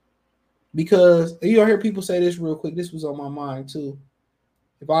 Because you'll hear people say this real quick. This was on my mind too.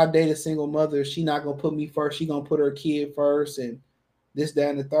 If I date a single mother, she not going to put me first. She going to put her kid first and this, that,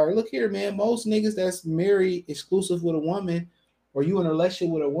 and the third. Look here, man. Most niggas that's married exclusive with a woman, or you in a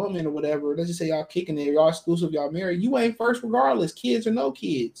relationship with a woman or whatever, let's just say y'all kicking it, y'all exclusive, y'all married, you ain't first regardless, kids or no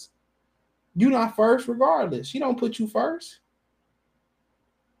kids. You not first regardless. She don't put you first.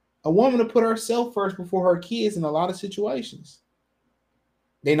 A woman to put herself first before her kids in a lot of situations.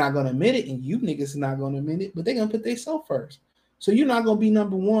 They're not gonna admit it, and you niggas are not gonna admit it, but they gonna put themselves first. So you're not gonna be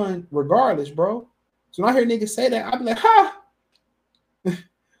number one regardless, bro. So when I hear niggas say that, I be like, ha!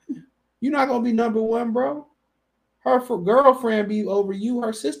 You're not gonna be number one, bro. Her girlfriend be over you,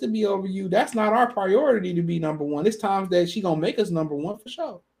 her sister be over you. That's not our priority to be number one. It's times that she gonna make us number one for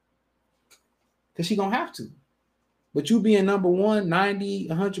sure. Cause she gonna have to. But you being number one 90,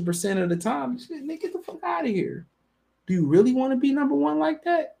 100% of the time, shit, nigga, get the fuck out of here. Do you really want to be number one like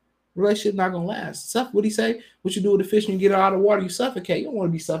that? Relationship not gonna last. What he say? What you do with the fish when you get it out of the water, you suffocate. You don't want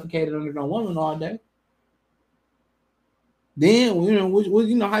to be suffocated under no woman all day. Then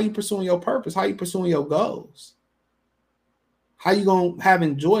you know how you pursuing your purpose, how you pursuing your goals, how you gonna have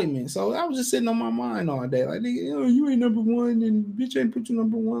enjoyment. So I was just sitting on my mind all day, like, nigga, you ain't number one, and bitch ain't put you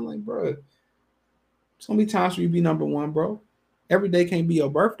number one. Like, bro, it's gonna be times where you be number one, bro. Every day can't be your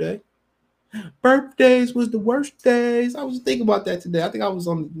birthday. Birthdays was the worst days. I was just thinking about that today. I think I was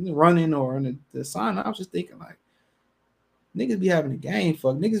on running or on the sign. I was just thinking, like, niggas be having a game.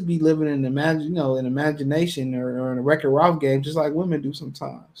 Fuck, niggas be living in an imagination or in a Wreck-It Ralph game, just like women do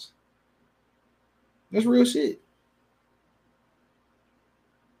sometimes. That's real shit.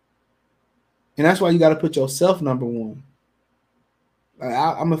 And that's why you got to put yourself number one.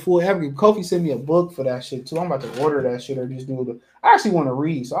 I'm a full advocate. Kofi sent me a book for that shit too. I'm about to order that shit or just do it. I actually want to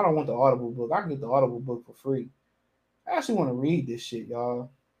read, so I don't want the Audible book. I can get the Audible book for free. I actually want to read this shit,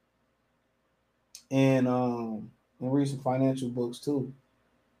 y'all, and read some financial books too.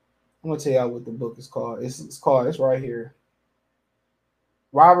 I'm gonna tell y'all what the book is called. It's right here.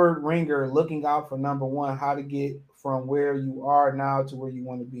 Robert Ringer, Looking Out for Number One: How to Get from Where You Are Now to Where You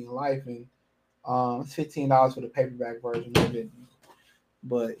Want to Be in Life, and it's $15 for the paperback version of it.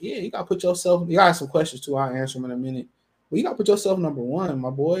 But yeah, you gotta put yourself. You got some questions too. I'll answer them in a minute. But you gotta put yourself number one,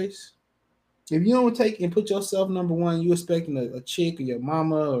 my boys. If you don't take and put yourself number one, you expecting a chick or your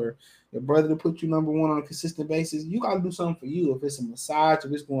mama or your brother to put you number one on a consistent basis. You gotta do something for you. If it's a massage,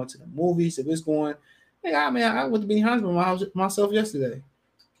 if it's going to the movies, if it's going, hey, I went to Benny Huntsman myself yesterday.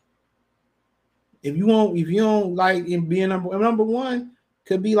 If you don't like in being number one,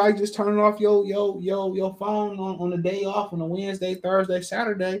 could be like just turning off your phone on the day off on a Wednesday, Thursday,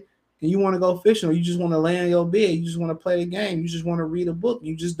 Saturday, and you want to go fishing, or you just want to lay on your bed, you just want to play a game, you just want to read a book,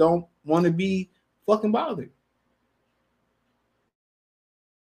 you just don't want to be fucking bothered.